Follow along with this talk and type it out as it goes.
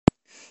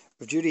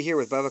Rav Judah here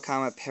with Bava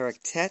Kama Perek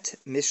Tet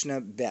Mishnah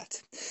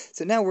Bet.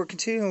 So now we're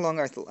continuing along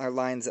our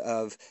lines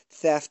of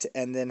theft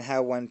and then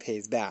how one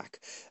pays back.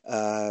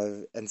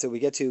 And so we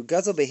get to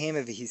Gazel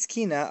Behema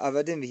V'Hiskina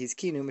Avadim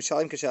V'Hiskinu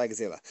Mishalim Kashai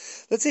Gazela.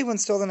 Let's say one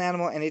stole an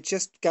animal and it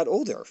just got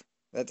older.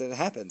 That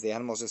happens. The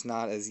animal's just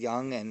not as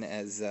young and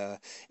as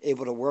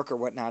able to work or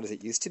whatnot as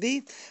it used to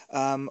be.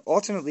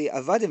 Alternately,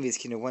 avadim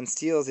vizkinu, one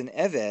steals an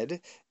eved,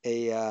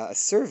 a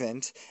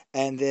servant,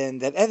 and then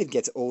that eved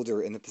gets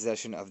older in the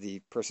possession of the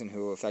person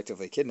who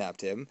effectively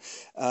kidnapped him.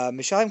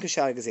 Mishalim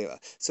kashar gazela.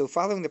 So,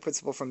 following the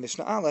principle from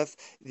Mishnah Aleph,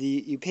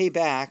 you pay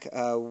back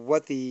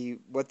what the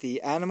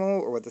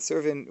animal or what the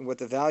servant, what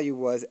the value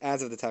was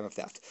as of the time of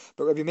theft.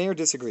 But Rabbi Meir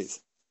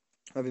disagrees.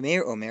 Rabbi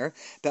Meir Omer,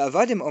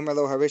 be'avadim Omer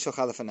lo harishal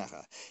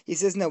chalafanecha. He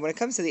says, no, when it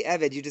comes to the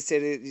eved, you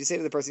say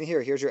to the person,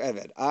 here's your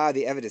eved.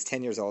 The eved is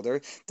 10 years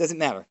older. Doesn't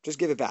matter. Just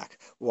give it back.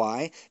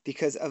 Why?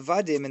 Because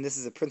avadim, and this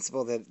is a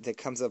principle that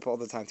comes up all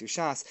the time through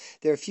Shas,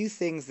 there are a few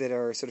things that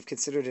are sort of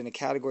considered in a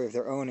category of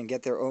their own and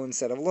get their own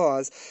set of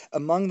laws.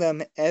 Among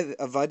them,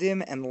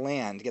 avadim and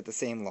land get the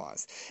same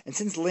laws. And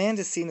since land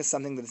is seen as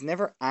something that's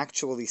never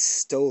actually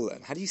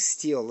stolen, how do you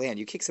steal land?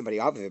 You kick somebody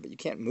off of it, but you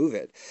can't move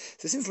it.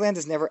 So since land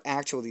is never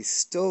actually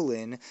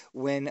stolen,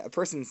 when a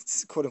person,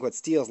 quote-unquote,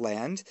 steals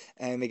land,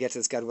 and we get to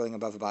this, God willing,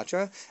 above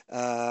Abatra,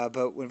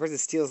 but when a person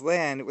steals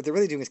land, what they're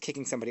really doing is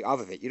kicking somebody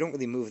off of it. You don't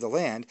really move the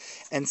land,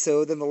 and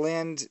so then the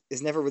land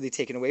is never really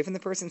taken away from the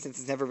person. Since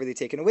it's never really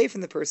taken away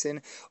from the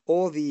person,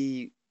 all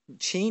the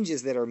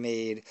changes that are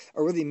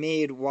really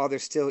made while they're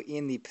still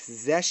in the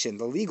possession,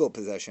 the legal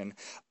possession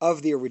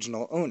of the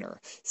original owner.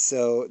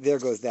 So there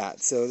goes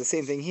that. So the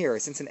same thing here.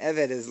 Since an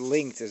eved is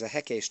linked, there's a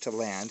hekesh to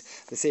land,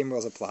 the same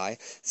rules apply.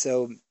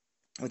 So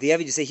with the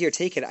eved, you say, here,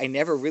 take it. I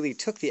never really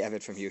took the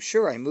eved from you.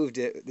 Sure, I moved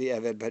the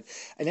eved, but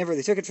I never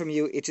really took it from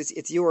you.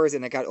 It's yours,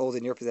 and it got old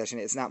in your possession.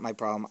 It's not my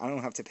problem. I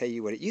don't have to pay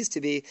you what it used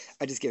to be.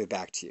 I just give it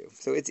back to you.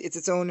 So it's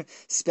its own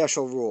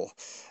special rule.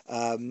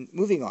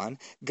 Moving on,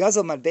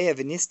 Gazel madbeya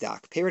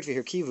v'nisdak, peirit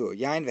v'hirkivu,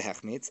 yain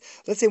v'hechmitz.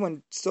 Let's say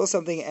one stole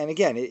something, and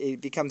again,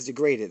 it becomes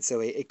degraded.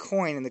 So a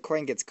coin, and the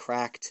coin gets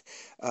cracked,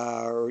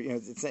 or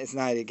it's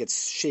not. It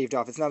gets shaved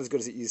off. It's not as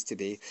good as it used to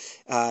be.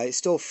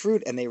 Stole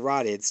fruit, and they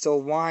rotted.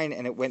 Stole wine,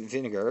 and it went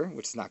vinegar,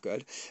 which is not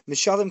good.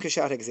 Mishalim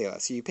kashat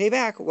exela. So you pay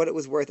back what it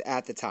was worth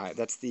at the time.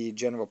 That's the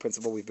general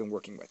principle we've been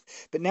working with.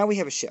 But now we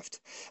have a shift.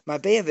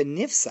 Mabeya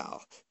v'nifsal,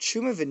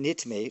 truma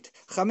v'nitmate,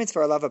 chametz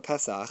v'arlava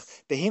pesach,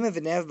 behema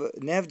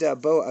v'nevda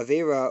bo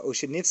avera, o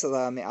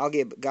shenifsala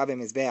me'alge gabe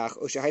mizbeach,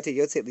 o shehaita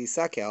yotzet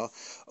lisakel,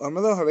 or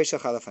melo haresha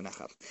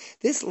chalafanecha.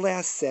 This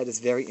last set is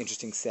a very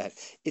interesting set.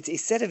 It's a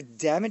set of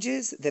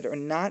damages that are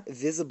not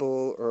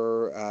visible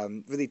or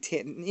really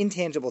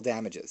intangible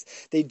damages.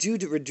 They do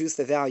reduce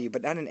the value,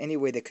 but not in any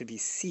way that could be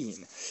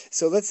seen.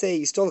 So let's say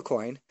you stole a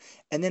coin,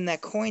 and then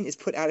that coin is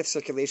put out of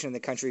circulation in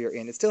the country you're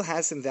in. It still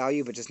has some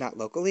value, but just not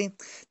locally.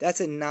 That's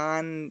a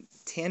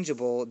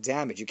non-tangible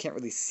damage. You can't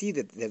really see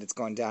that it's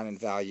gone down in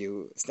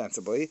value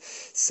ostensibly.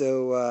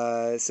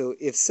 So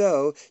if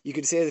so, you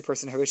could say to the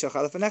person,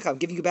 I'm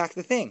giving you back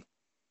the thing.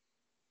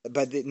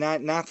 But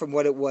not from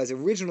what it was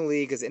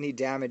originally, because any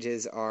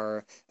damages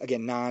are,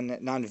 again,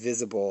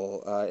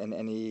 non-visible in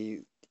any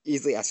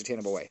easily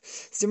ascertainable way.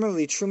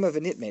 Similarly, truma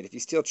v'nitmate. If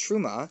you steal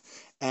truma,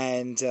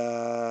 and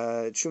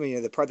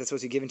truma, the part that's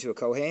supposed to be given to a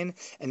kohen,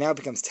 and now it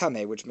becomes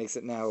tameh, which makes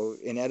it now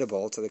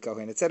inedible to the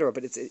kohen, etc.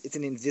 But it's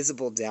an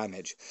invisible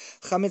damage.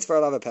 Chametz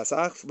v'arlava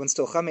pesach. When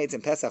still chametz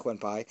and Pesach went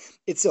by,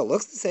 it still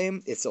looks the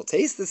same, it still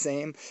tastes the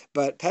same,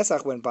 but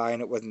Pesach went by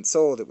and it wasn't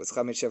sold. It was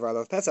chametz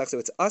v'arlava pesach, so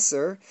it's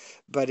usser,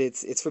 but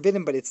it's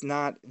forbidden, but it's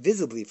not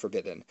visibly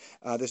forbidden.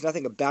 There's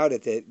nothing about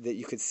it that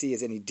you could see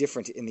as any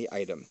different in the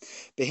item.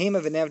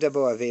 Behema v'nevda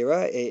bo avera,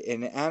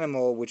 an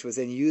animal which was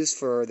then used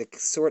for the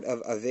sort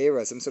of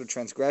avera, some sort of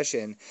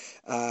transgression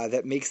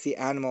that makes the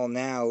animal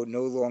now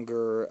no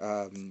longer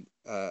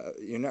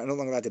you're no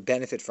longer allowed to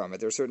benefit from it.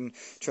 There are certain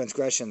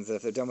transgressions that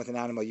if they're done with an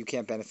animal, you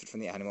can't benefit from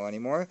the animal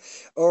anymore.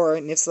 Or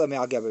nifsala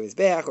me'al geba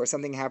mizbeach, or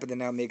something happened that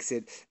now makes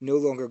it no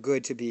longer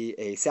good to be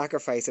a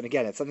sacrifice. And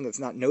again, it's something that's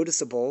not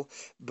noticeable,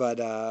 but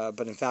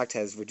in fact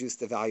has reduced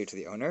the value to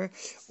the owner.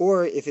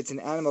 Or if it's an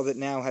animal that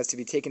now has to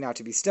be taken out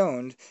to be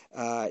stoned,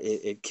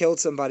 it killed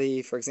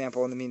somebody, for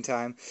example, in the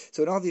meantime.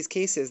 So in all these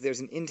cases,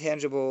 there's an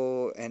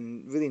intangible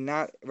and really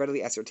not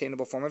readily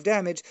ascertainable form of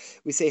damage.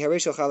 We say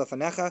hareshel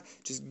chalafanecha,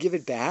 just give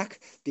it back,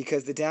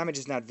 because the damage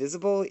is not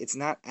visible. It's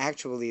not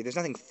actually, there's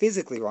nothing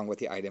physically wrong with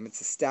the item. It's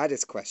a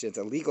status question. It's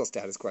a legal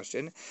status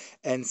question.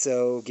 And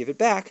so give it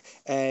back,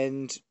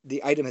 and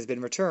the item has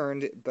been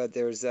returned, but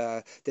there's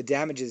the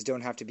damages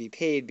don't have to be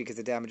paid because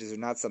the damages are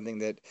not something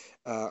that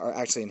are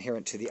actually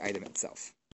inherent to the item itself.